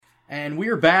And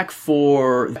we're back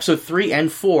for episode 3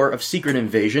 and 4 of Secret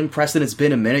Invasion. Preston, it's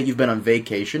been a minute. You've been on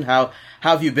vacation. How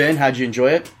have you been? How'd you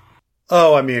enjoy it?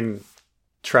 Oh, I mean,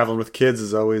 traveling with kids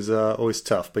is always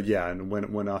tough. But yeah, and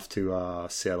went off to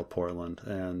Seattle, Portland,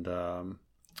 and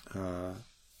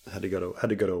had to go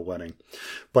to a wedding.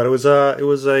 But it was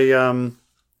a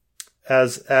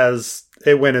as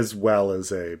it went as well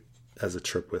as a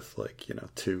trip with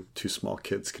two small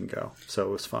kids can go. So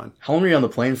it was fun. How long were you on the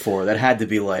plane for? That had to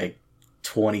be like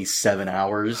 27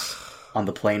 hours on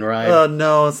the plane ride.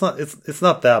 No, it's not. It's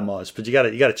not that much, but you got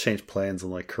to change planes in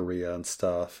like Korea and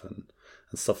stuff and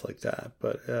stuff like that.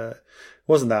 But it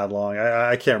wasn't that long.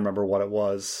 I can't remember what it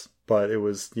was, but it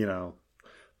was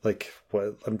like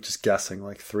what I'm just guessing,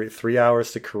 like three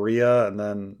hours to Korea, and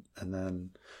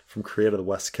then from Korea to the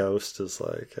West Coast is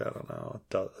like I don't know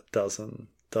a dozen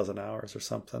hours or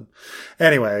something.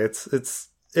 Anyway,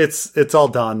 it's all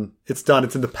done. It's done.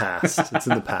 It's in the past. It's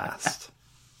in the past.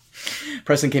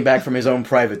 Preston came back from his own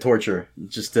private torture,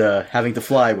 just having to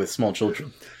fly with small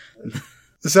children.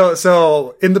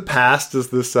 So in the past is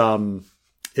this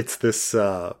it's this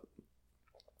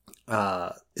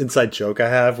inside joke I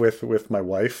have with my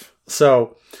wife.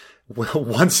 So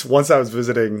once I was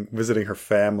visiting her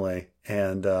family,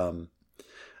 and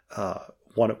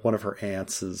one of her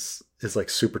aunts is like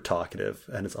super talkative,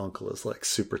 and his uncle is like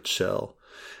super chill,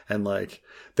 and like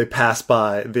they pass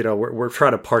by, we're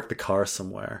trying to park the car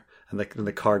somewhere, and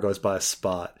the car goes by a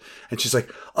spot, and she's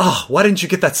like, "Oh, why didn't you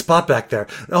get that spot back there?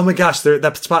 Oh my gosh,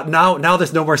 that spot now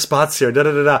there's no more spots here." Da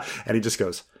da da da. And he just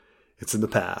goes, "It's in the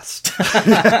past."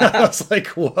 I was like,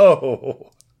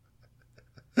 "Whoa."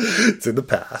 It's in the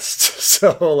past.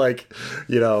 So like,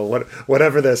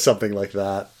 whatever there's something like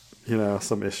that,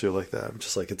 some issue like that, I'm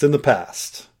just like, it's in the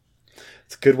past.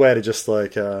 It's a good way to just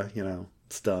like,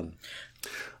 it's done.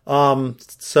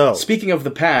 So speaking of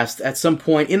the past, at some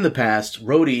point in the past,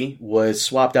 Rhodey was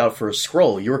swapped out for a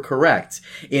Skrull. You're correct.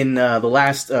 In the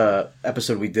last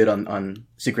episode we did on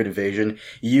Secret Invasion,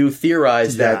 you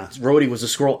theorized that Rhodey was a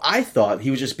Skrull. I thought he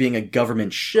was just being a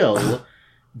government shill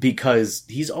because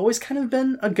he's always kind of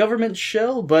been a government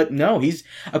shill, but no, he's,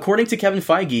 according to Kevin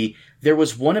Feige, there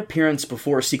was one appearance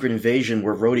before Secret Invasion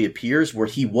where Rhodey appears where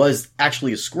he was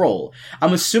actually a Skrull.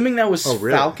 I'm assuming that was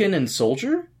really? Falcon and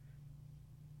Soldier?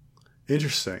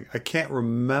 Interesting. I can't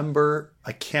remember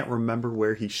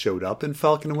where he showed up in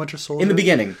Falcon and Winter Soldier. In the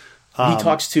beginning. He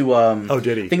talks to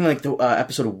did he? I think like the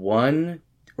episode 1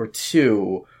 or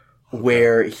 2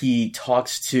 where he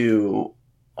talks to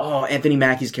Anthony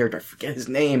Mackie's character. I forget his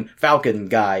name. Falcon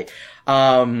guy.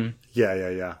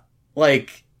 Yeah.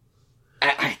 Like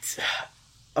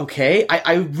okay.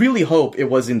 I really hope it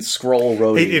wasn't Skrull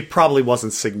Rhodey. It probably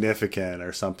wasn't significant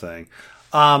or something.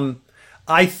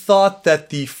 I thought that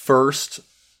the first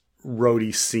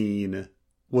Rhodey scene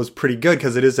was pretty good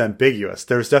because it is ambiguous.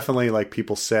 There's definitely like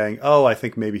people saying, "Oh, I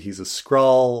think maybe he's a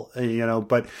Skrull,"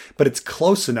 but it's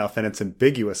close enough and it's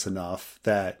ambiguous enough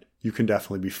that you can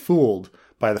definitely be fooled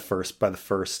by the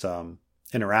first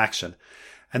interaction.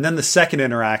 And then the second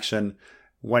interaction,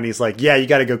 when he's like, "Yeah, you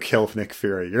got to go kill Nick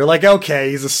Fury," you're like,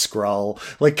 "Okay, he's a Skrull.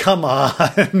 Like, come on."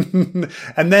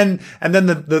 and then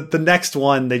the next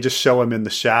one, they just show him in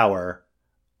the shower.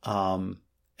 And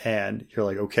you're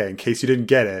like, okay, in case you didn't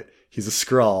get it, he's a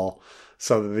Skrull.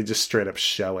 So they just straight up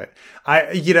show it.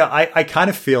 I kind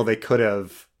of feel they could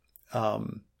have,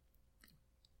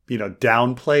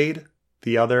 downplayed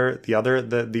the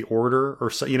order, or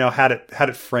so, had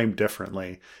it framed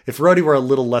differently. If Rhodey were a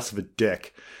little less of a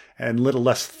dick and a little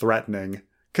less threatening,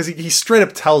 because he straight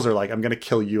up tells her, like, "I'm going to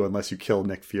kill you unless you kill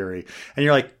Nick Fury." And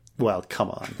you're like, well, come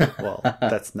on. Well,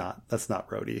 that's not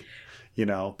Rhodey.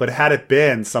 But had it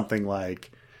been something like,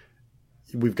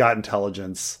 we've got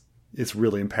intelligence, it's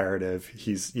really imperative.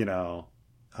 He's,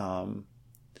 I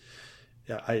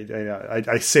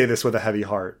say this with a heavy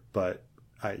heart, but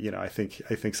I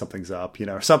think something's up,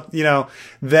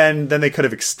 then they could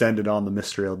have extended on the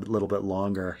mystery a little bit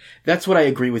longer. That's what I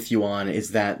agree with you on,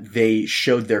 is that they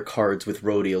showed their cards with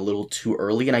Rhodey a little too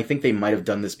early, and I think they might have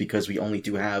done this because we only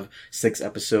do have 6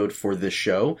 episodes for this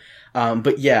show.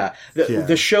 But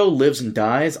the show lives and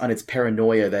dies on its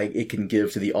paranoia that it can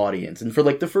give to the audience. And for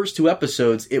like the first 2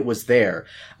 episodes, it was there.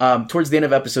 Towards the end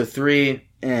of episode 3,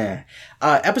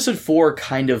 episode 4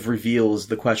 kind of reveals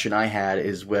the question I had,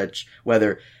 is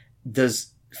whether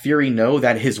does Fury know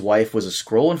that his wife was a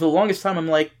Skrull? And for the longest time, I'm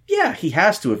like, yeah, he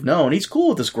has to have known. He's cool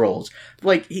with the Skrulls.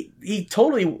 Like, he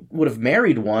totally would have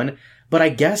married one, but I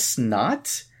guess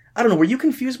not. I don't know. Were you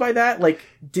confused by that? Like,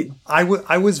 I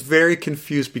was very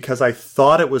confused because I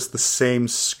thought it was the same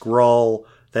Skrull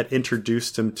that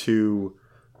introduced him to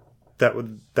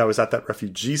that was at that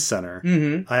refugee center.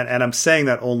 Mm-hmm. And I'm saying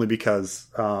that only because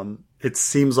it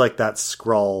seems like that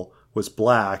Skrull was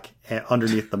black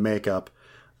underneath the makeup,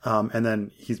 and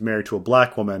then he's married to a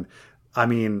black woman. I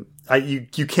mean,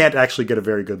 you can't actually get a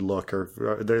very good look.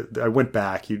 I went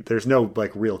back. There's no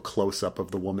like real close up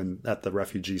of the woman at the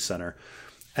refugee center.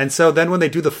 And so then when they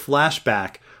do the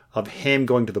flashback of him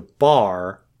going to the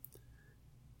bar,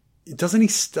 doesn't he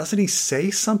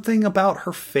say something about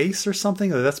her face or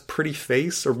something? Or that's pretty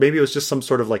face, or maybe it was just some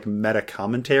sort of like meta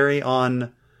commentary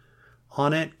on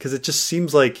it, because it just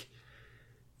seems like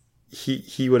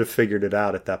he would have figured it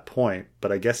out at that point.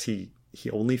 But I guess he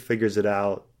only figures it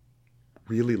out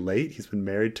really late. He's been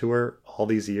married to her all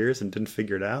these years and didn't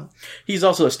figure it out. He's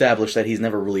also established that he's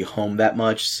never really home that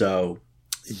much, so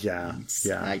yeah.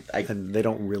 And they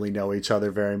don't really know each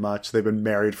other very much. They've been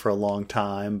married for a long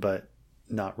time, but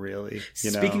not really.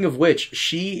 Speaking of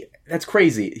which, that's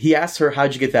crazy. He asks her,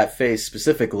 how'd you get that face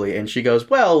specifically? And she goes,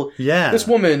 well, this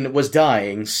woman was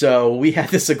dying, so we had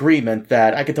this agreement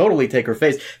that I could totally take her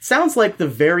face. Sounds like the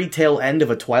very tail end of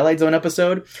a Twilight Zone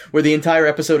episode, where the entire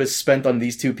episode is spent on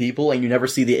these two people, and you never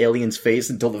see the alien's face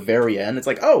until the very end. It's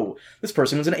like, oh, this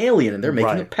person was an alien, and they're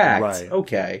making a pact. Right.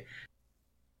 Okay.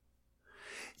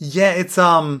 Yeah, it's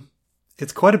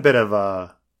quite a bit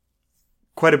of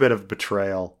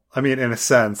betrayal. I mean, in a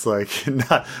sense, like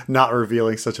not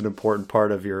revealing such an important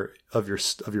part of your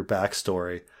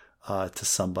backstory to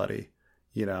somebody,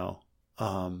 keeping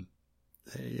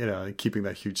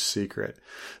that huge secret.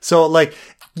 So, like,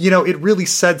 it really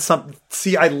said something.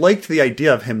 See, I liked the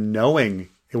idea of him knowing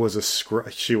she was a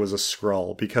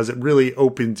Skrull, because it really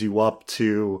opens you up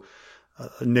to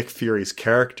Nick Fury's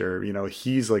character.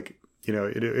 He's like,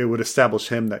 it would establish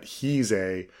him that he's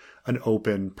an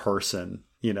open person.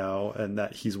 And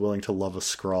that he's willing to love a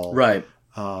Skrull. Right.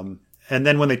 And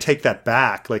then when they take that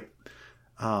back, like,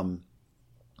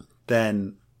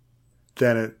 then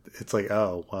it's like,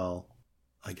 oh, well,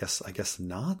 I guess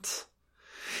not.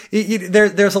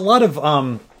 There's a lot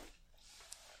of,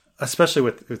 especially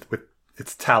with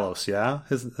it's Talos. Yeah.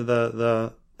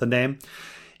 The name,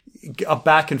 a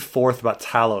back and forth about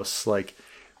Talos. Like,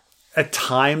 at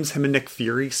times, him and Nick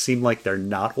Fury seem like they're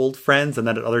not old friends, and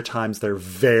then at other times they're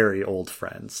very old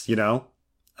friends, and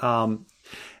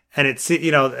it's,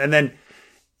 and then,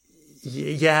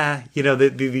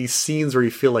 these scenes where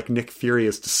you feel like Nick Fury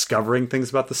is discovering things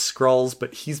about the Skrulls,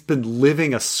 but he's been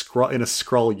living in a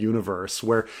Skrull universe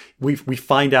where we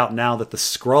find out now that the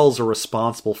Skrulls are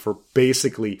responsible for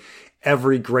basically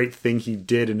every great thing he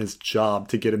did in his job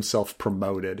to get himself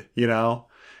promoted, and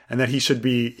that he should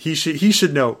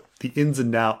know the ins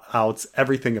and outs,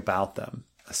 everything about them,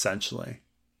 essentially.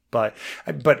 But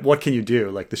what can you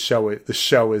do? Like, the show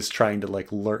is trying to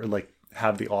learn,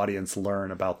 have the audience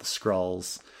learn about the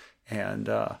Skrulls, and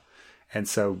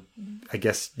so I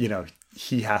guess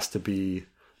he has to be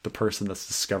the person that's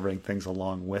discovering things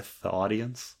along with the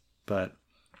audience. But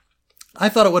I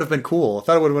thought it would have been cool. I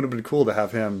thought it would have been cool to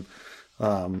have him,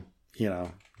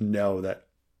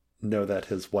 know that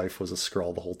his wife was a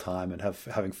Skrull the whole time, and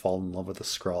having fallen in love with a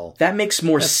Skrull. That makes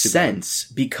more sense,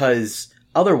 because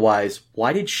otherwise,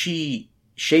 why did she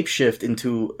shapeshift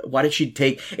into? Why did she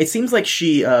take? It seems like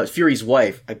she, Fury's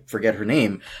wife, I forget her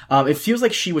name. It feels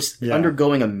like she was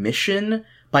undergoing a mission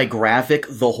by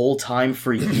Gravik the whole time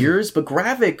for years. But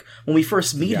Gravik, when we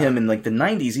first meet him in like the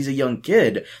 90s, he's a young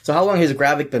kid. So how long has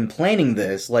Gravik been planning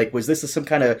this? Like, was this some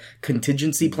kind of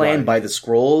contingency plan by the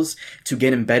Skrulls to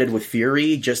get embedded with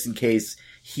Fury just in case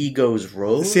he goes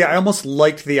rogue? See, I almost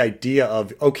liked the idea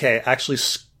of, okay, actually,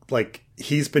 like,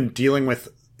 he's been dealing with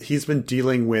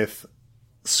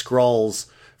Skrulls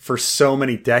for so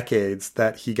many decades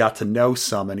that he got to know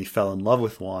some, and he fell in love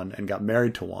with one and got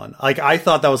married to one. Like, I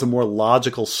thought that was a more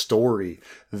logical story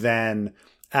than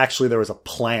actually there was a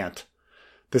plant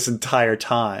this entire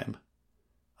time.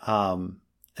 And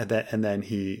then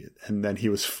he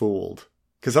was fooled,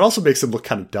 because it also makes him look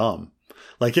kind of dumb.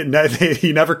 Like,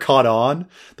 he never caught on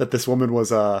that this woman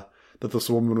was an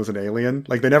alien.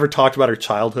 Like, they never talked about her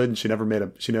childhood, and she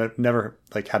never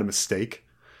like had a mistake,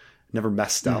 never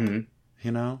messed up. Mm-hmm.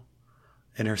 In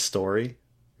her story.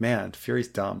 Man, Fury's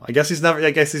dumb. I guess he's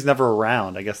never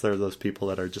around. I guess there are those people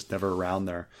that are just never around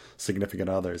their significant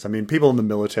others. I mean, people in the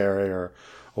military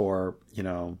or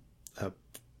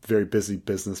very busy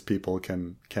business people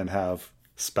can have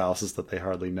spouses that they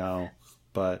hardly know.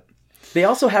 But they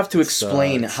also have to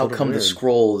explain how come weird. The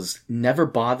Skrulls never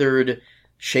bothered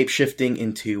shapeshifting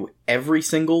into every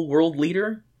single world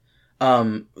leader.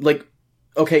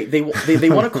 Okay, they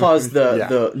want to cause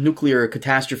the nuclear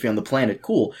catastrophe on the planet.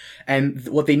 Cool. And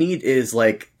what they need is,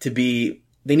 like, to be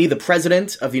they need the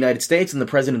president of the United States and the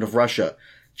president of Russia.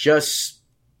 Just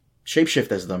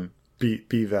shapeshift as them.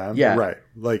 Be them. Yeah. Right.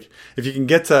 Like, if you can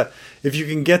get to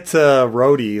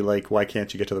Rhodey, like, why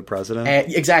can't you get to the president?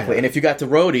 Exactly. Yeah. And if you got to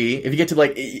Rhodey, if you get to,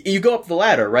 like, you go up the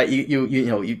ladder, right?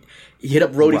 You hit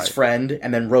up Rhodey's friend,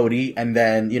 and then Rhodey, and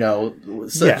then,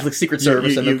 the Secret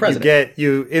Service and the president.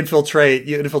 You infiltrate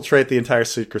the entire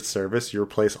Secret Service, you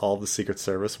replace all of the Secret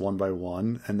Service one by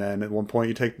one, and then at one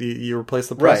point you replace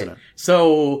the president. Right.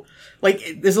 So,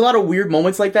 like, there's a lot of weird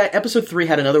moments like that. Episode 3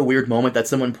 had another weird moment that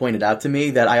someone pointed out to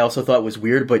me that I also thought was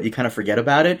weird, but you kind of forget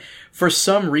about it. For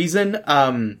some reason,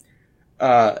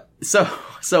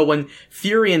 so when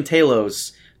Fury and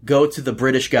Talos go to the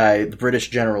British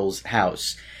general's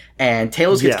house, and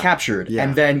Talos gets captured,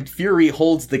 and then Fury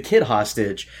holds the kid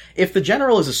hostage. If the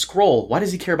general is a Skrull, why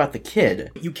does he care about the kid?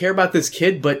 You care about this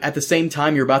kid, but at the same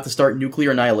time you're about to start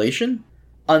nuclear annihilation?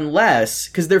 Unless,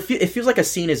 because it feels like a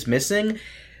scene is missing,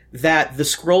 that the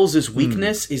Skrulls'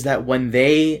 weakness is that when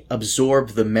they absorb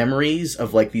the memories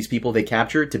of, like, these people they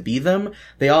captured to be them,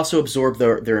 they also absorb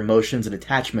their emotions and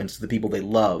attachments to the people they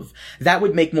love. That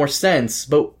would make more sense,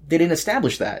 but they didn't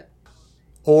establish that.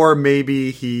 Or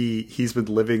maybe he's been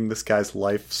living this guy's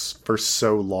life for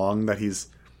so long that he's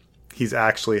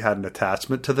actually had an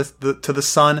attachment to the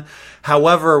son.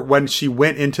 However, when she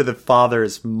went into the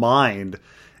father's mind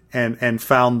and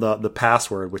found the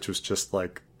password, which was just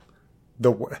like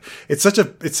it's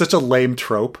such a lame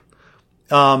trope.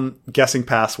 Guessing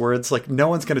passwords, like, no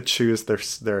one's gonna choose their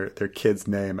kid's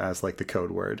name as, like, the code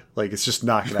word. Like, it's just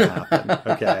not gonna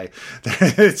happen. Okay.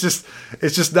 It's just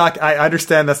not. I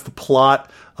understand that's the plot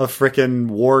of frickin'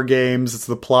 war games. It's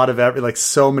the plot of like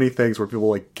so many things where people,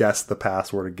 like, guess the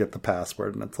password and get the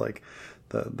password, and it's like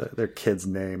their kid's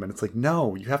name, and it's like,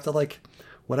 no, you have to, like,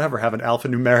 whatever, have an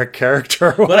alphanumeric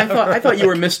character. But I thought you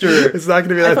were Mr. It's not going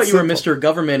to be that. I thought you were simple. Mr.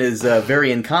 Government is very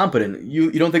incompetent.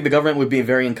 You don't think the government would be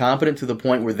very incompetent to the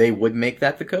point where they would make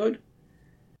that the code?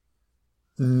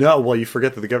 No, well, you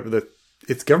forget that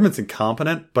its government's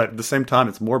incompetent, but at the same time,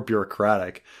 it's more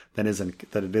bureaucratic than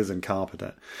it is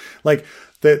incompetent. Like,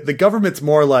 the government's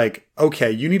more like, okay,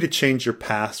 you need to change your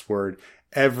password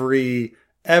every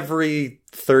 30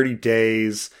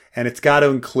 days, and it's got to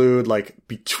include, like,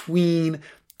 between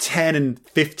 10 and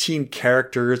 15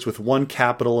 characters with one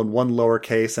capital and one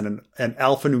lowercase and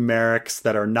alphanumerics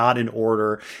that are not in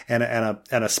order and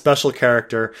a special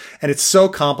character. And it's so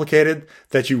complicated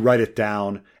that you write it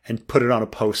down and put it on a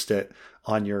Post-it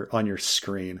on your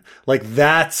screen. Like,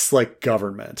 that's, like,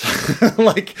 government.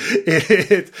 Like,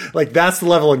 like, that's the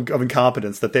level of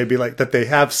incompetence that they'd be like, that they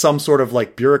have some sort of,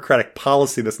 like, bureaucratic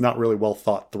policy that's not really well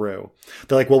thought through.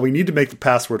 They're like, well, we need to make the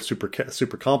password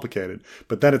super complicated,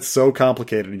 but then it's so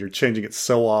complicated and you're changing it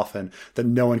so often that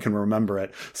no one can remember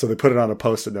it. So they put it on a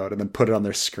Post-it note and then put it on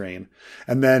their screen.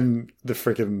 And then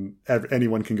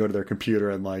anyone can go to their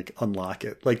computer and, like, unlock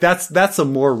it. Like, that's a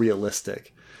more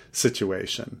realistic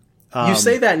situation. You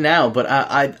say that now, but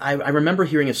I remember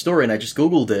hearing a story, and I just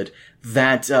Googled it,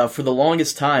 that for the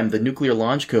longest time, the nuclear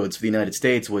launch codes for the United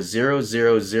States was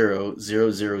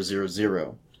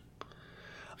 0000000.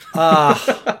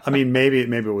 I mean, maybe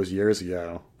it was years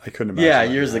ago. I couldn't imagine. Yeah,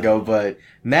 years ago, but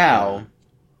now...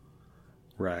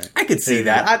 Right. I could see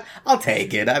that. I'll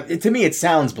take it. To me, it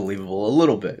sounds believable a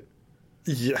little bit.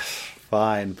 Yeah,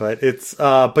 fine, but it's...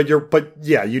 But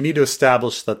yeah, you need to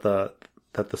establish that the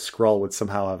Skrull would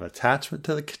somehow have attachment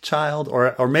to the child,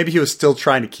 or maybe he was still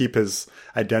trying to keep his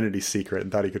identity secret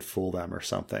and thought he could fool them or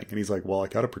something. And he's like, well, I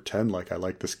gotta pretend like I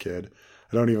like this kid.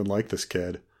 I don't even like this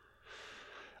kid.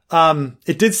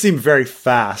 It did seem very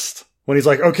fast when he's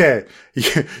like, okay,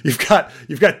 you've got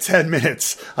 10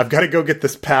 minutes. I've got to go get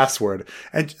this password.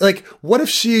 And, like, what if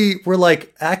she were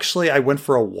like, actually, I went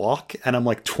for a walk and I'm,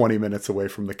 like, 20 minutes away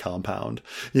from the compound,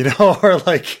 or,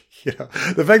 like,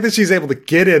 the fact that she's able to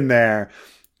get in there,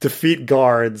 defeat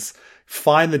guards,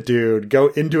 find the dude, go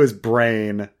into his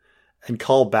brain, and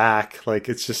call back, like,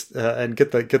 it's just and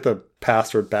get the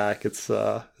password back. It's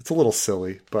a little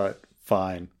silly, but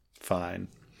fine.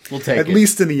 We'll take it. At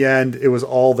least in the end, it was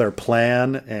all their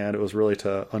plan, and it was really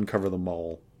to uncover the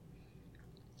mole.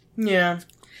 Yeah.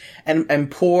 And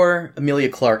poor Emilia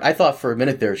Clarke. I thought for a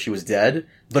minute there she was dead,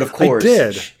 but of course, I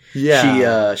did.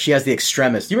 Yeah, she has the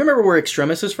Extremis. Do you remember where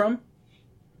Extremis is from?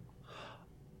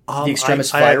 The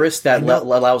Extremis virus that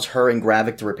allows her and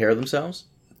Gravik to repair themselves.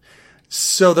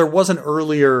 So there was an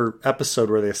earlier episode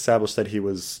where they established that he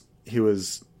was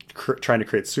trying to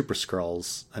create Super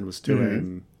Skrulls and was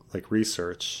doing like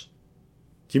research.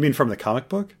 Do you mean from the comic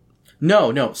book?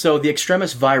 No. So the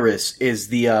Extremis virus is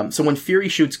the so when Fury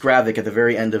shoots Gravik at the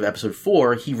very end of episode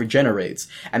 4, he regenerates,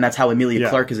 and that's how Emilia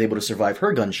Clarke is able to survive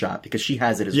her gunshot because she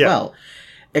has it as well.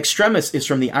 Extremis is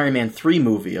from the Iron Man 3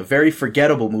 movie, a very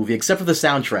forgettable movie, except for the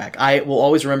soundtrack. I will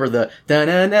always remember the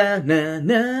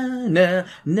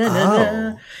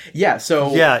da-na-na-na-na-na-na-na. Yeah,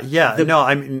 so... Yeah. No,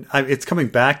 I mean, it's coming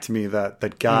back to me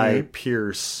that Guy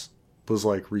Pearce was,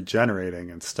 like, regenerating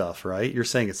and stuff, right? You're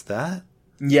saying it's that?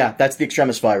 Yeah, that's the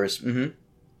Extremis virus. Mm-hmm.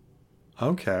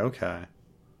 Okay.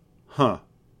 Huh.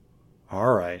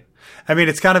 All right. I mean,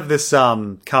 it's kind of this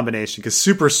combination because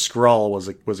Super Skrull was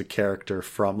a character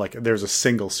from, like, there's a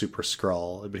single Super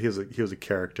Skrull, but he was a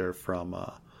character from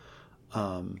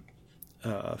the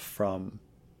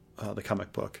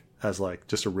comic book as, like,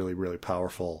 just a really, really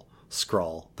powerful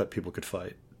Skrull that people could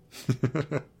fight.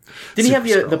 Didn't he have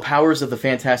the powers of the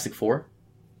Fantastic Four?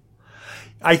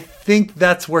 I think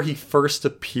that's where he first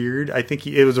appeared. I think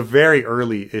it was a very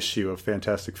early issue of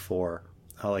Fantastic Four.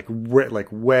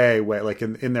 Way, like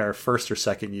in their first or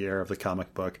second year of the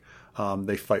comic book,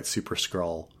 they fight Super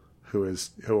Skrull,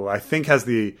 who I think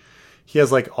he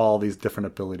has like all these different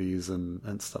abilities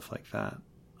and stuff like that.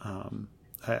 I'm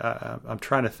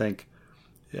trying to think.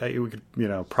 We could,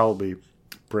 probably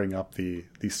bring up the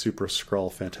Super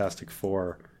Skrull Fantastic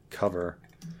Four cover.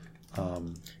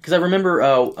 Because I remember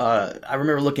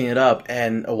looking it up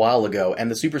a while ago,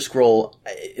 and the Super Skrull,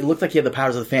 it looked like he had the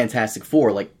powers of the Fantastic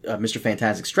Four, like Mr.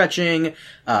 Fantastic stretching,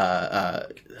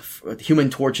 Human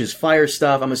Torch's fire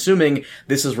stuff. I'm assuming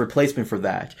this is replacement for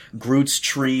that. Groot's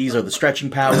trees are the stretching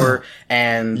power,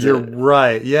 and you're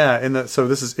right. Yeah, so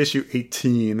this is issue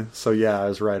 18. So yeah, I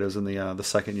was right. It was in the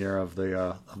second year of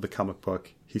the comic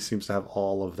book. He seems to have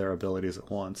all of their abilities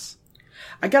at once.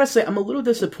 I gotta say, I'm a little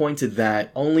disappointed that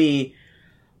only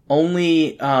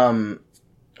Rhodey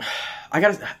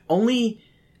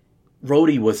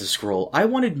was a Skrull. I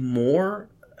wanted more.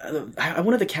 I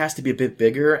wanted the cast to be a bit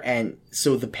bigger, and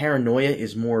so the paranoia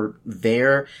is more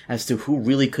there as to who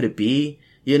really could it be,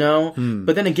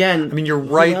 But then again, I mean, you're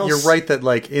right. You're right that,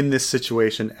 like, in this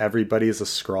situation, everybody is a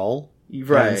Skrull,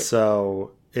 right? And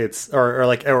so it's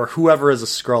or whoever is a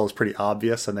Skrull is pretty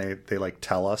obvious, and they like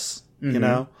tell us,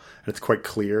 and it's quite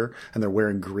clear, and they're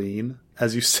wearing green,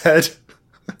 as you said.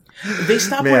 They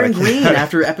stopped wearing green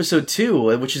after episode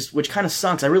 2, which kind of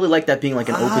sucks. I really like that being like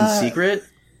an open secret.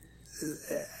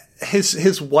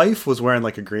 His wife was wearing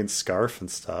like a green scarf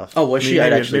and stuff. Oh, was she?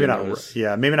 Maybe not.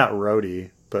 Yeah, maybe not Rhodey,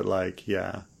 but like,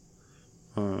 yeah.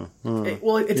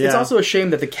 It's also a shame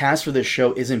that the cast for this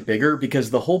show isn't bigger,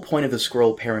 because the whole point of the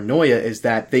Skrull paranoia is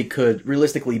that they could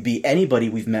realistically be anybody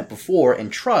we've met before and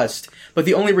trust, but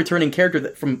the only returning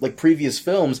character from like previous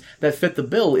films that fit the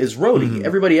bill is Rhodey. Mm-hmm.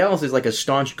 Everybody else is like a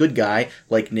staunch good guy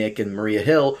like Nick and Maria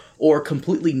Hill, or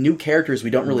completely new characters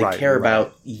we don't really care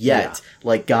about yet,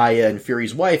 like Gaia and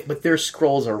Fury's wife, but their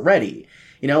Skrulls already.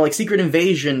 Like Secret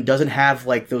Invasion doesn't have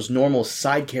like those normal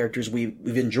side characters we've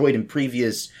enjoyed in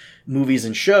previous movies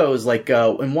and shows, like in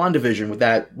WandaVision with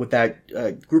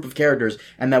that group of characters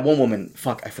and that one woman.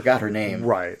 Fuck, I forgot her name.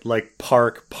 Right, like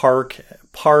Park,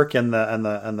 and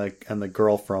the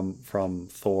girl from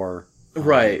Thor.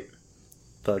 Right.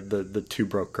 The Two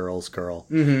Broke Girls girl.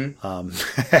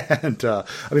 Mm-hmm. And I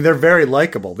mean, they're very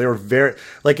likable. They were very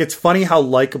it's funny how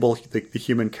likable the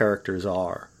human characters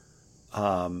are.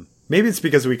 Maybe it's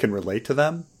because we can relate to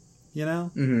them.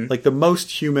 Mm-hmm. Like the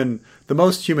most human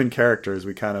characters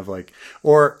we kind of like,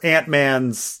 or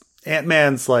Ant-Man's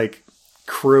like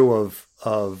crew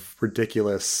of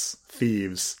ridiculous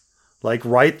thieves, like,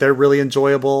 right? They're really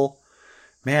enjoyable.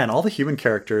 Man, all the human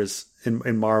characters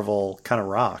in Marvel kind of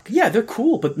rock. Yeah, they're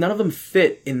cool, but none of them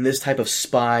fit in this type of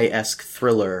spy-esque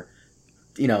thriller,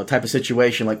 type of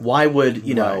situation. Like, why would,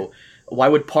 why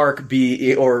would Park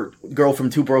be, or girl from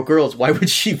Two Broke Girls, why would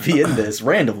she be in this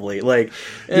randomly? Like,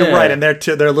 you're right, and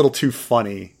they're a little too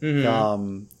funny.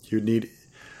 Mm-hmm. You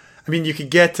could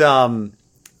get the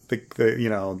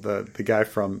guy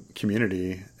from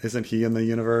Community. Isn't he in the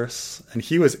universe? And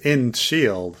he was in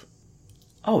S.H.I.E.L.D.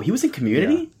 Oh, he was in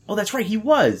Community? Yeah. Oh, that's right, he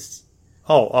was.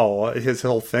 Oh, his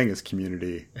whole thing is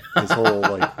Community. His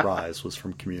whole rise was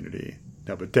from Community.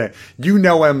 No, but you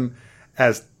know him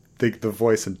as the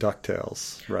voice in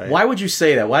DuckTales, right? Why would you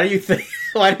say that? Why do you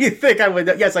think I would?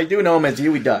 Yes, I do know him as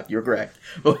Huey Duck. You're correct.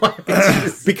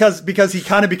 Because he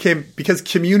kind of became, because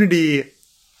Community.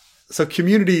 So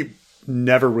Community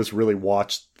never was really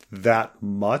watched that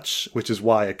much, which is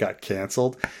why it got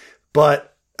canceled.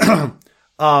 But Danny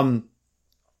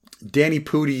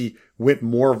Pudi went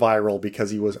more viral because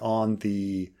he was on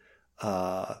he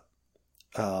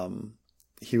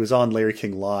was on Larry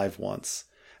King Live once.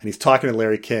 And he's talking to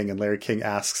Larry King, and Larry King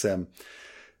asks him,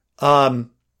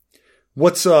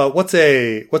 What's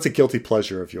a guilty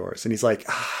pleasure of yours? And he's like,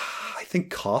 I think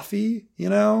coffee, you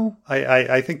know,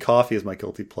 I think coffee is my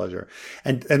guilty pleasure.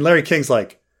 And Larry King's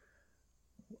like,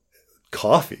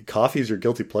 coffee is your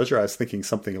guilty pleasure? I was thinking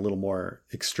something a little more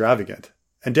extravagant.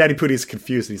 And Danny Pudi's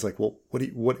confused and he's like, well, what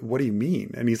do you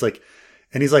mean? And he's like,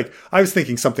 I was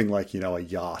thinking something like, you know, a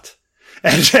yacht.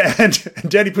 And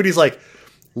Danny Pudi's like,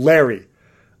 Larry,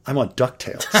 I'm on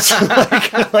DuckTales.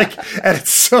 and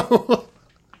it's so,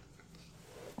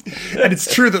 and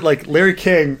it's true that like Larry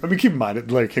King, I mean, keep in mind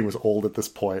that Larry King was old at this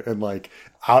point and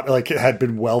had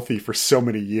been wealthy for so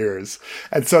many years.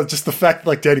 And so just the fact that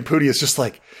like Danny Pudi is just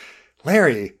like,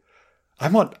 Larry,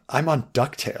 I'm on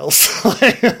DuckTales.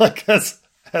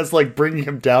 as like bringing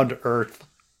him down to earth.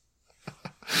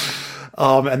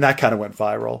 And that kind of went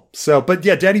viral. So, but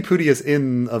yeah, Danny Pudi is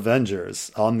in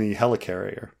Avengers on the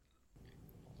helicarrier.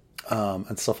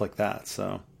 And stuff like that.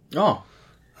 So,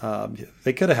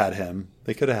 they could have had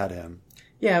him.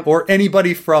 Yeah. Or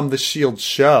anybody from the S.H.I.E.L.D.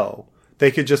 show. They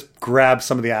could just grab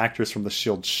some of the actors from the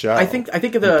S.H.I.E.L.D. show. I think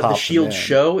the S.H.I.E.L.D.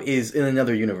 show is in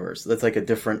another universe. That's like a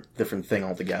different thing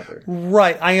altogether.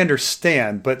 Right, I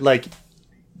understand, but like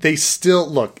they still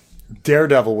look.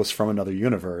 Daredevil was from another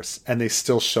universe, and they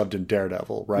still shoved in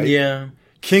Daredevil, right? Yeah.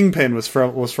 Kingpin was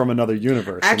from another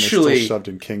universe, actually, and they still shoved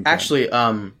in Kingpin. Actually,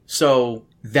 so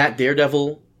that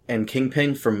Daredevil and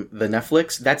Kingpin from the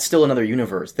Netflix, that's still another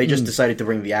universe. They just decided to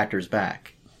bring the actors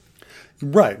back.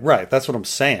 Right. That's what I'm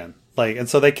saying. Like, and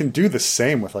so they can do the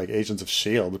same with like Agents of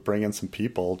S.H.I.E.L.D. Bring in some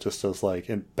people just as like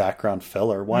in background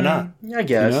filler. Why not? I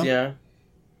guess, you know? Yeah.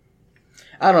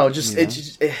 I don't know. Just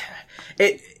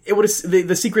it would have,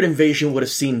 the Secret Invasion would have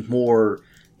seemed more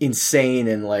insane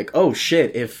and like, oh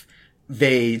shit, if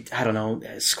they, I don't know,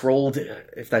 scrolled,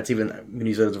 if that's even, I'm gonna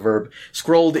use it as a verb,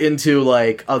 scrolled into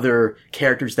like other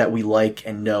characters that we like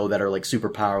and know that are like super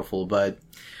powerful. But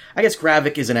I guess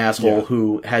Gravik is an asshole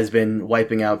who has been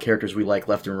wiping out characters we like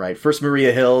left and right. First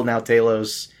Maria Hill, now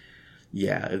Talos.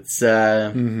 Yeah, it's he's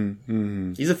a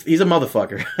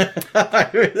motherfucker.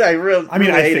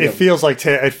 It feels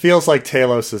like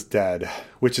Talos is dead,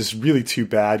 which is really too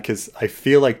bad because I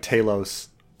feel like Talos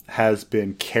has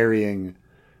been carrying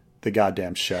the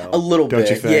goddamn show a little bit. Don't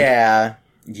you think?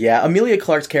 Yeah. Amelia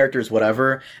Clark's character is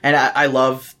whatever, and I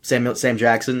love Sam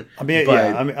Jackson.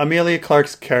 Amelia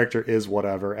Clark's character is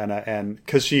whatever, and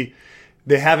because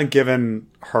they haven't given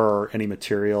her any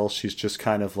material, she's just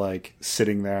kind of like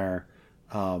sitting there.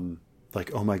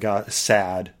 Like, oh my god,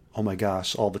 sad, oh my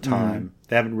gosh, all the time.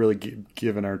 They haven't really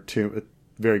given her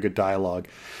very good dialogue.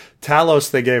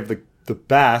 Talos, they gave the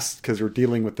best because we're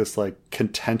dealing with this like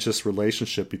contentious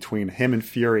relationship between him and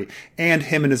Fury and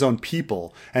him and his own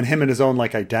people and him and his own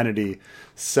like identity.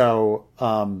 So,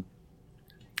 and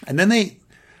then I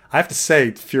have to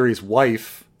say, Fury's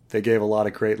wife, they gave a lot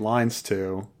of great lines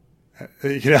to,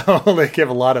 you know, they gave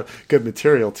a lot of good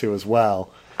material to as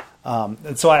well.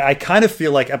 And so I kind of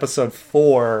feel like episode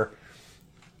 3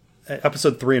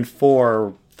 and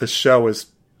 4, the show is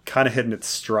kind of hitting its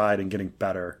stride and getting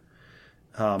better.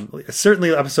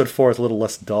 Certainly episode 4 is a little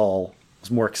less dull. It's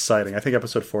more exciting. I think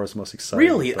episode 4 is the most exciting.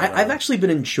 Really? I've actually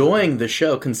been enjoying the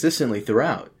show consistently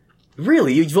throughout.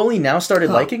 Really? You've only now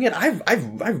started liking it?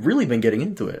 I've really been getting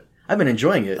into it. I've been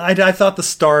enjoying it. I thought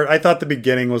the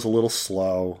beginning was a little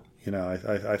slow. You know,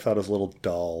 I thought it was a little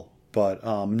dull. But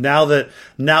now that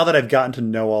I've gotten to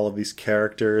know all of these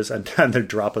characters, and they're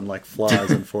dropping like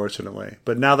flies, unfortunately.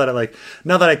 But now that I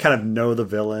kind of know the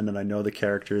villain and I know the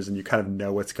characters, and you kind of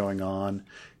know what's going on,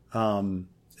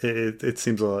 it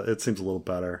seems a little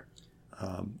better.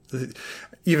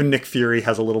 Even Nick Fury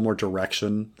has a little more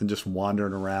direction than just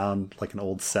wandering around like an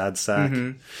old sad sack.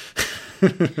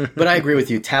 Mm-hmm. But I agree with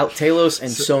you. Talos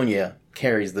and Sonya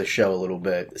carries the show a little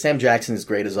bit. Sam Jackson is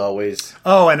great as always.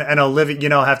 Oh, and Olivia, you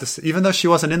know, I have to say, even though she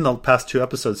wasn't in the past 2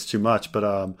 episodes too much, but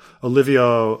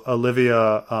Olivia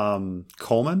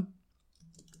Colman,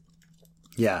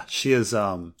 yeah, she is.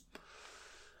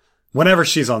 Whenever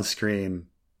she's on screen,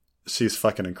 she's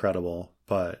fucking incredible.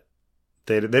 But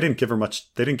they didn't give her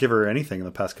much. They didn't give her anything in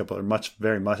the past couple, or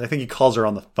very much. I think he calls her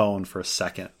on the phone for a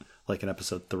second, like in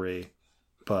episode 3.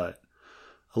 But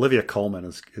Olivia Colman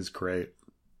is great.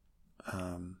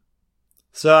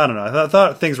 So I don't know. I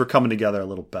thought things were coming together a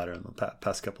little better in the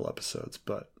past couple episodes,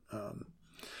 but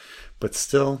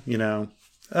still, you know,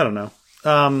 I don't know.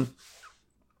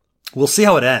 We'll see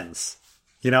how it ends.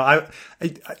 You know, I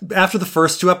after the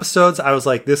first 2 episodes, I was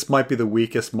like, this might be the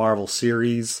weakest Marvel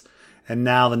series, and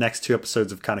now the next 2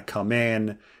 episodes have kind of come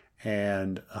in,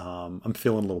 and I'm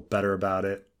feeling a little better about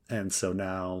it. And so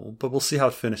now, but we'll see how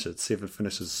it finishes. See if it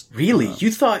finishes. Really?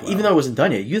 You thought, even though it wasn't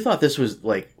done yet, you thought this was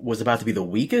about to be the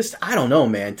weakest? I don't know,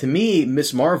 man. To me,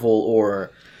 Miss Marvel,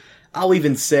 or I'll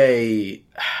even say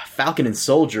Falcon and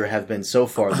Soldier, have been so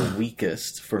far the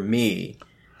weakest for me.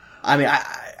 I mean,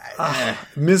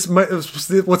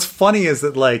 what's funny is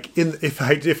that, like, if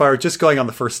I were just going on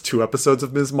the first 2 episodes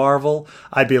of Ms. Marvel,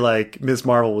 I'd be like, Ms.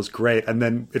 Marvel was great, and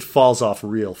then it falls off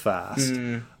real fast.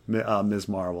 Ms.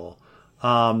 Marvel.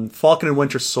 Falcon and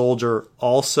Winter Soldier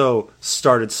also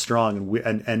started strong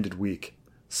and ended weak.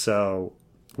 So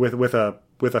with a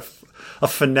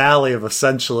finale of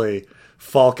essentially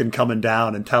Falcon coming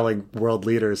down and telling world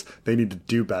leaders they need to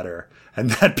do better, and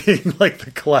that being like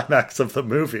the climax of the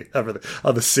movie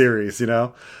of the series, you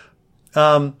know.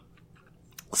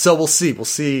 So we'll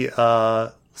see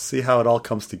how it all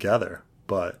comes together.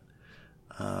 But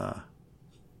I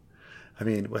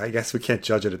mean, I guess we can't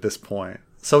judge it at this point.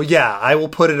 So yeah, I will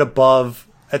put it above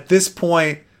at this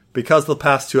point because the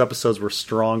past 2 episodes were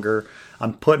stronger.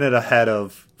 I'm putting it ahead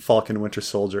of Falcon, Winter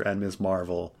Soldier, and Ms.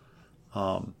 Marvel.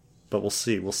 But we'll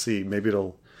see. Maybe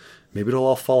it'll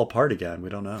all fall apart again. We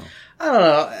don't know. I don't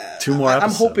know. 2 more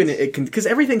episodes. I'm hoping it can, because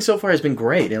everything so far has been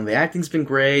great. And the acting's been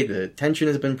great. The tension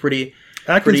has been pretty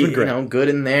been great. You know, good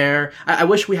in there. I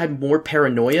wish we had more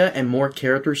paranoia and more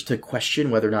characters to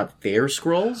question whether or not they're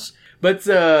Skrulls. But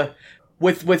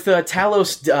with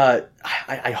Talos,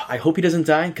 I hope he doesn't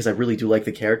die, because I really do like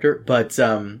the character. But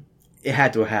it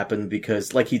had to happen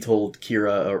because, like he told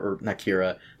Kira, or not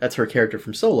Kira, that's her character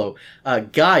from Solo,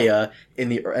 Gaia,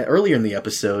 earlier in the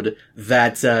episode,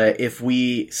 that if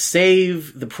we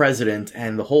save the president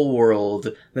and the whole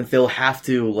world, then they'll have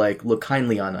to look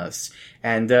kindly on us.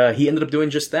 And he ended up doing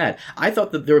just that. I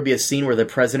thought that there would be a scene where the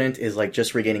president is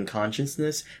just regaining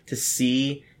consciousness to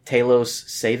see Talos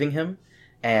saving him,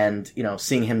 and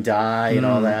seeing him die and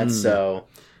all that. So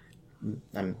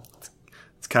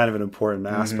it's kind of an important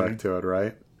aspect to it,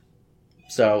 right?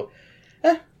 So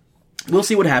we'll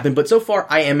see what happens. But so far,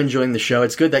 I am enjoying the show.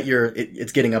 It's good that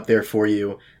it's getting up there for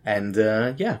you. And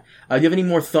yeah, do you have any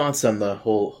more thoughts on the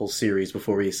whole series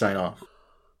before we sign off?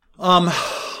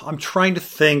 I'm trying to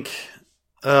think.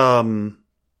 The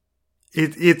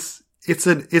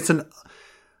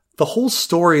whole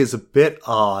story is a bit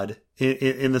odd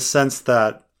in the sense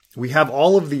that we have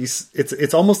all of these.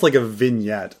 It's almost like a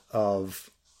vignette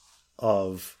of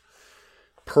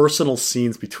personal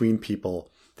scenes between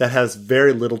people that has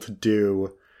very little to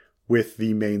do with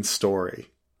the main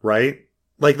story, right?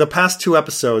 Like the past 2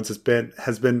 episodes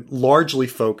has been largely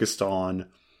focused on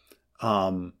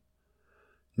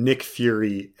Nick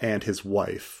Fury and his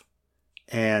wife,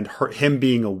 and him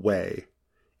being away,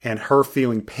 and her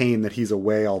feeling pain that he's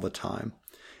away all the time,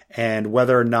 and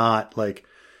whether or not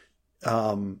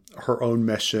her own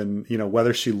mission,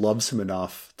 whether she loves him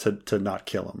enough to not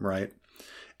kill him, right?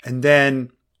 And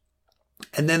then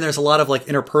there's a lot of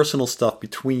interpersonal stuff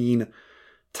between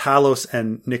Talos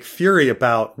and Nick Fury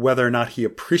about whether or not he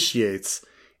appreciates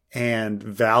and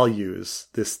values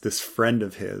this friend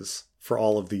of his for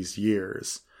all of these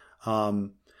years.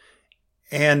 And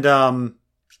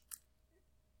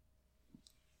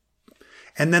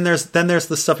then there's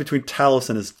the stuff between Talos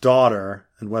and his daughter,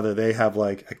 and whether they have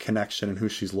a connection and who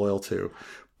she's loyal to.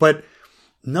 But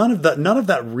none of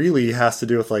that really has to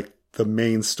do with the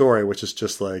main story, which is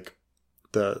just the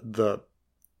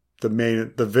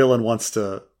villain wants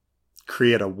to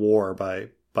create a war by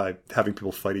having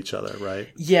people fight each other, right?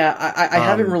 Yeah, I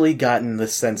haven't really gotten the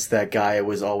sense that Gaia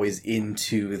was always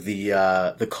into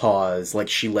the cause, like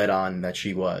she let on that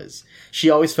she was. She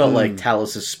always felt like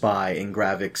Talos' spy in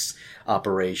Gravik's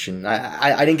operation.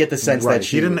 I didn't get the sense that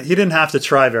she... He didn't have to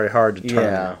try very hard to turn.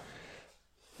 Yeah.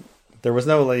 There was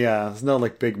no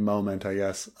big moment, I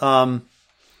guess.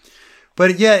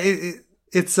 But yeah,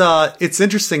 it's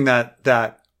interesting that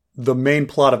the main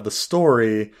plot of the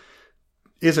story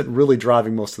isn't really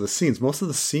driving most of the scenes. Most of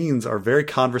the scenes are very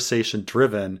conversation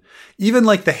driven. Even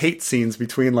the hate scenes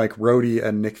between Rhodey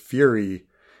and Nick Fury,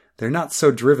 they're not so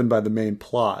driven by the main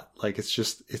plot.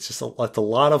 It's a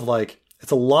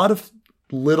lot of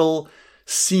little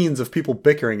scenes of people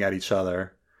bickering at each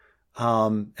other.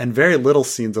 And very little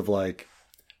scenes of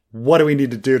what do we need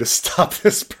to do to stop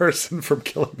this person from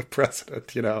killing the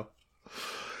president?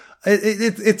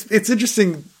 It's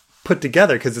interesting put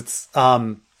together because it's,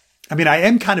 I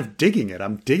am kind of digging it.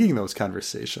 I'm digging those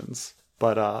conversations,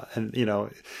 but, I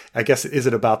guess, is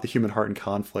it about the human heart and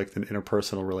conflict and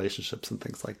interpersonal relationships and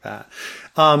things like that?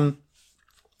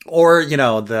 Or,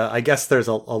 I guess there's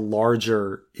a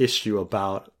larger issue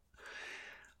about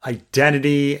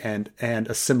identity and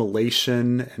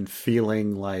assimilation and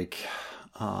feeling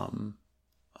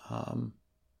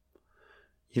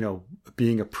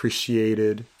being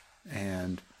appreciated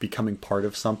and becoming part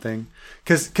of something.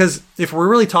 Because if we're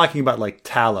really talking about like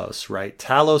Talos, right?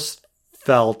 Talos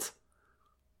felt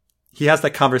he has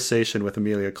that conversation with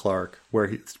Emilia Clarke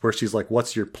where she's like,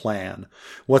 "What's your plan?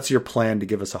 What's your plan to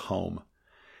give us a home?"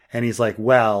 And he's like,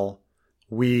 "Well,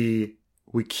 we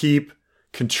keep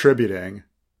contributing,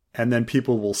 and then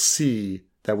people will see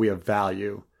that we have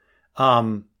value."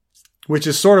 Which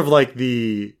is sort of like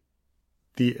I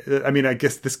mean, I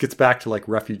guess this gets back to like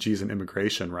refugees and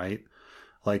immigration, right?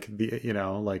 Like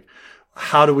like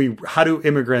how do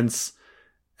immigrants,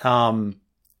 how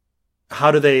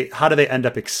do they end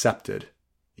up accepted?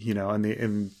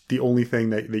 And the only thing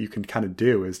that you can kind of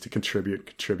do is to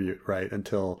contribute, right?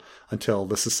 Until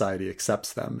the society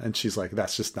accepts them. And she's like,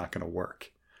 that's just not going to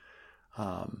work.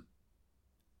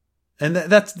 And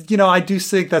that's, I do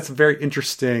think that's an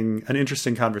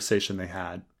interesting conversation they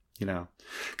had,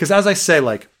 because as I say,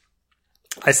 like,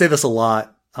 I say this a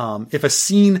lot. If a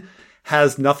scene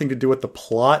has nothing to do with the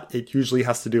plot, it usually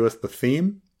has to do with the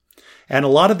theme. And a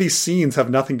lot of these scenes have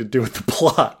nothing to do with the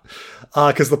plot.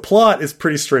 Because the plot is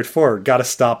pretty straightforward. Got to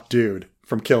stop dude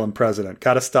from killing president.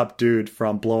 Got to stop dude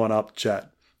from blowing up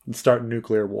jet and start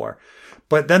nuclear war.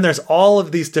 But then there's all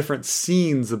of these different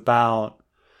scenes about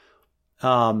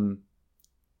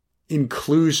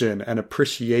inclusion and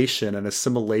appreciation and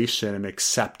assimilation and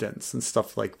acceptance and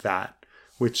stuff like that,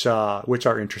 which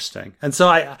are interesting. And so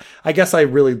I guess I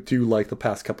really do like the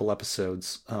past couple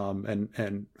episodes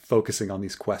and focusing on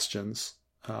these questions.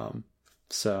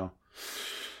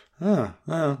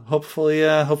 Hopefully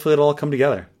it'll all come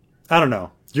together. I don't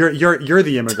know. You're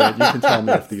the immigrant. You can tell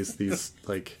me if these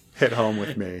like hit home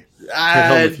with me.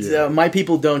 My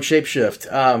people don't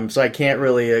shapeshift, so I can't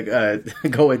really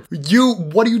go with you.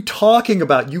 What are you talking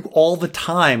about? You all the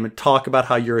time talk about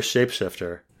how you're a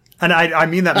shapeshifter, and I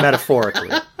mean that metaphorically.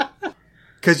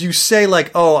 Because you say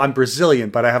like, "Oh, I'm Brazilian,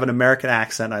 but I have an American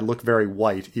accent. And I look very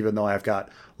white, even though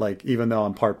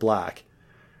I'm part black."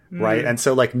 Right. And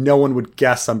so like no one would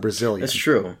guess I'm Brazilian. That's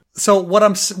true. So what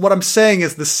I'm saying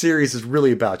is this series is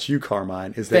really about you,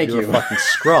 Carmine, is that you're a fucking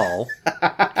Skrull.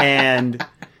 And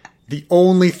the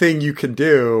only thing you can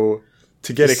do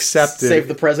to get accepted. Save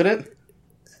the president?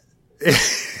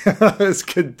 is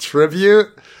contribute.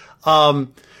 But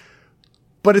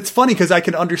it's funny because I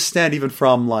can understand even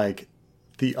from like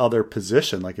the other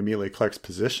position, like Emilia Clarke's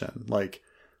position, like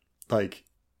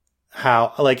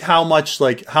how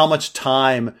much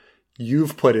time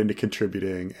you've put into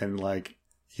contributing and like,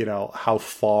 how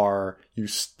far you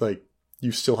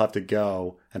still have to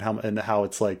go and how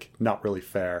it's like not really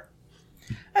fair.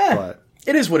 But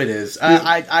it is what it is.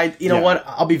 What?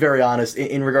 I'll be very honest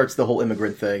in regards to the whole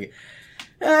immigrant thing.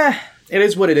 It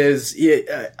is what it is.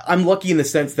 I'm lucky in the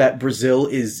sense that Brazil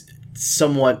is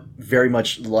somewhat very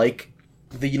much like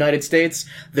the United States.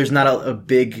 There's not a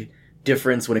big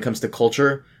difference when it comes to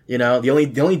culture. The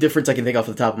only difference I can think off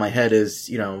the top of my head is,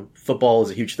 football is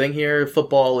a huge thing here.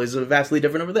 Football is vastly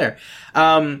different over there.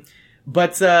 I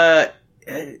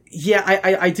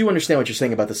do understand what you're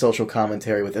saying about the social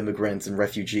commentary with immigrants and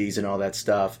refugees and all that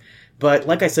stuff. But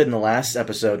like I said in the last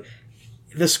episode,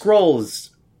 the Skrulls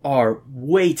are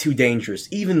way too dangerous,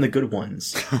 even the good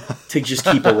ones, to just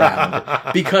keep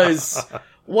around. Because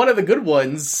one of the good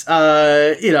ones,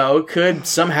 could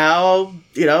somehow,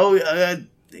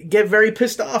 get very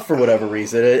pissed off for whatever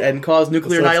reason and cause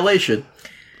nuclear annihilation.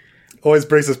 Always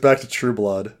brings us back to True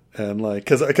Blood. And like,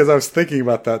 cause I was thinking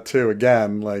about that too,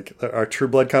 again, like our True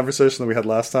Blood conversation that we had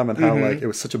last time and how like it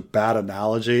was such a bad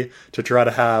analogy to try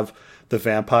to have the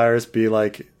vampires be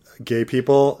like gay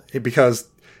people because,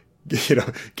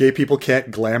 gay people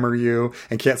can't glamour you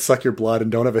and can't suck your blood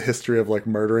and don't have a history of like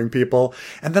murdering people.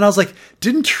 And then I was like,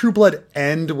 didn't True Blood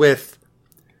end with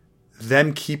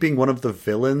them keeping one of the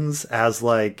villains as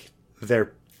like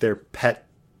their pet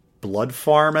blood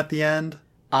farm at the end?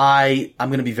 I'm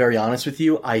going to be very honest with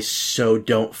you. I so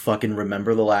don't fucking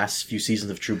remember the last few seasons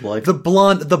of True Blood. The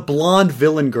blonde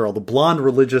villain girl, the blonde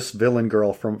religious villain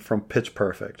girl from Pitch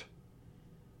Perfect.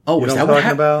 Oh, is that what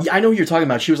happened? Yeah, I know who you're talking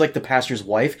about. She was like the pastor's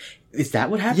wife. Is that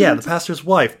what happened? Yeah, the pastor's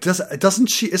wife. Isn't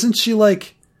she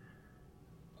like,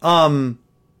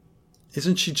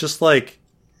 isn't she just like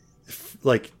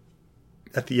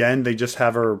at the end they just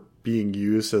have her being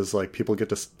used as like people get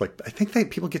to like, I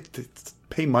think people get to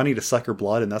pay money to suck her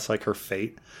blood and that's like her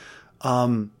fate.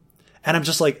 And I'm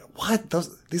just like, what?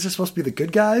 These are supposed to be the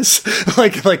good guys?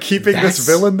 like keeping this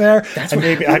villain there? That's and what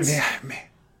maybe happens?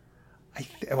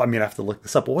 I mean, I have to look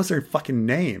this up. What was their fucking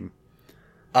name?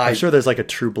 I'm sure there's like a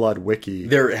True Blood wiki.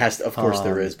 There has to, of course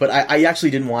there is. But I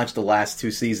actually didn't watch the last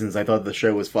two seasons. I thought the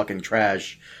show was fucking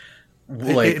trash.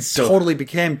 Totally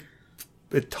became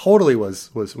it totally was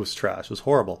trash. It was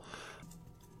horrible.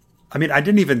 I mean, I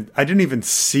didn't even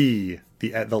see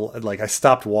the like. I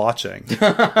stopped watching,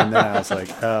 and then I was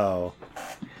like, oh,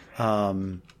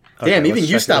 okay, damn. Even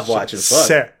you stopped watching.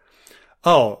 Fuck.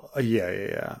 Oh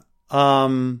yeah.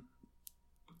 All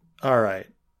right.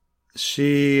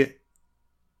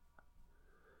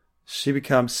 She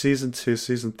becomes season 2,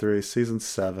 season 3, season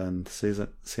 7,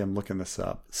 see, I'm looking this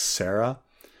up. Sarah.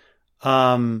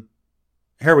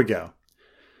 Here we go.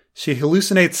 She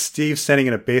hallucinates Steve standing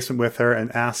in a basement with her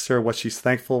and asks her what she's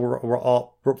thankful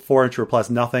for, and she replies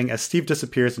nothing, as Steve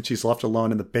disappears and she's left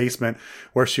alone in the basement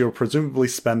where she will presumably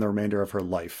spend the remainder of her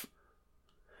life.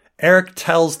 Eric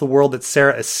tells the world that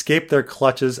Sarah escaped their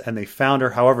clutches and they found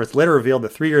her. However, it's later revealed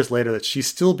that 3 years later that she's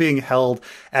still being held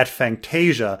at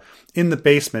Fantasia in the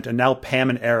basement, and now Pam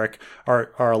and Eric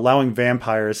are allowing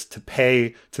vampires to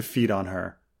pay to feed on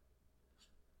her.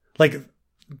 Like,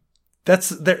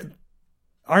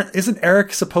 isn't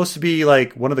Eric supposed to be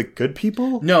like one of the good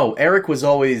people? No, Eric was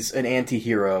always an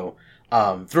anti-hero,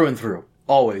 through and through.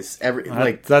 Always.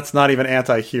 That's not even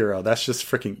anti-hero. That's just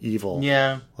freaking evil.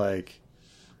 Yeah. Like,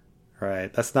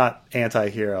 right. That's not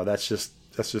anti-hero. That's just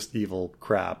evil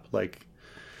crap. Like,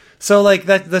 so like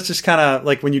that's just kind of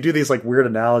like when you do these like weird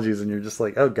analogies and you're just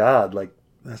like, oh God, like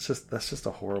that's just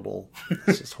a horrible,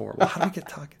 it's just horrible. How do we get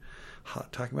talking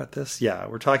about this? Yeah,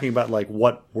 we're talking about like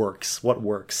what works.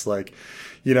 Like,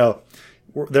 you know,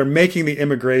 they're making the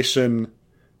immigration,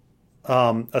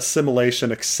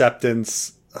 assimilation,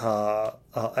 acceptance,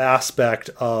 aspect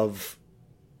of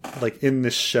like in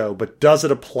this show, but does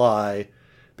it apply?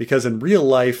 Because in real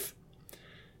life,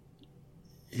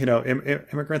 you know,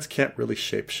 immigrants can't really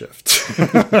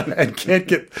shapeshift and can't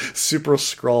get super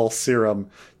Skrull serum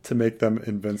to make them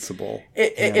invincible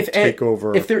and take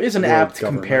over. If there is an apt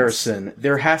comparison,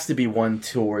 there has to be one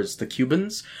towards the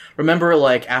Cubans. Remember,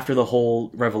 like, after the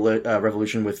whole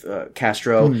revolution with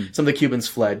Castro, some of the Cubans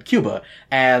fled Cuba.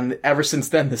 And ever since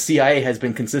then, the CIA has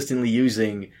been consistently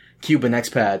using Cuban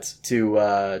expats to,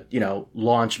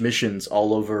 launch missions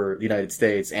all over the United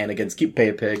States and against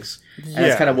pay pigs. And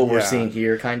that's kind of what we're seeing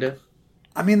here, kind of.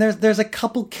 I mean, there's a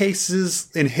couple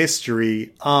cases in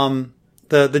history.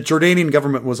 The Jordanian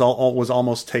government was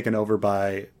almost taken over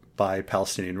by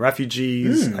Palestinian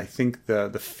refugees. I think the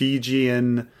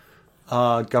Fijian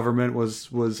government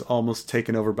was almost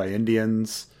taken over by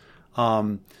Indians.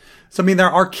 So I mean,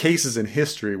 there are cases in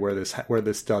history where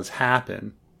this does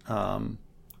happen.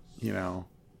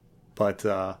 But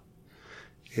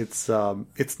it's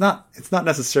not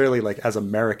necessarily like as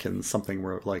Americans something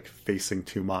we're like facing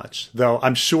too much. Though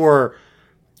I'm sure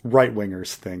right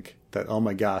wingers think that, oh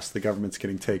my gosh, the government's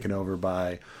getting taken over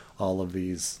by all of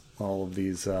these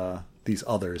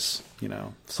others, you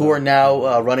know, who are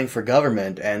now running for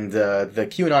government, and the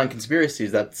QAnon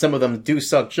conspiracies that some of them do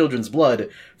suck children's blood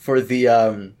for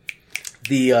the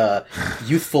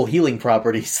youthful healing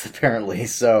properties, apparently.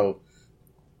 So.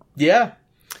 Yeah.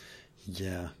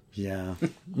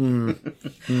 On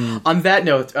that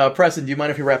note, Preston, do you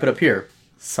mind if we wrap it up here?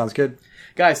 Sounds good.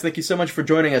 Guys, thank you so much for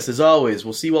joining us as always.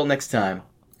 We'll see you all next time.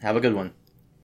 Have a good one.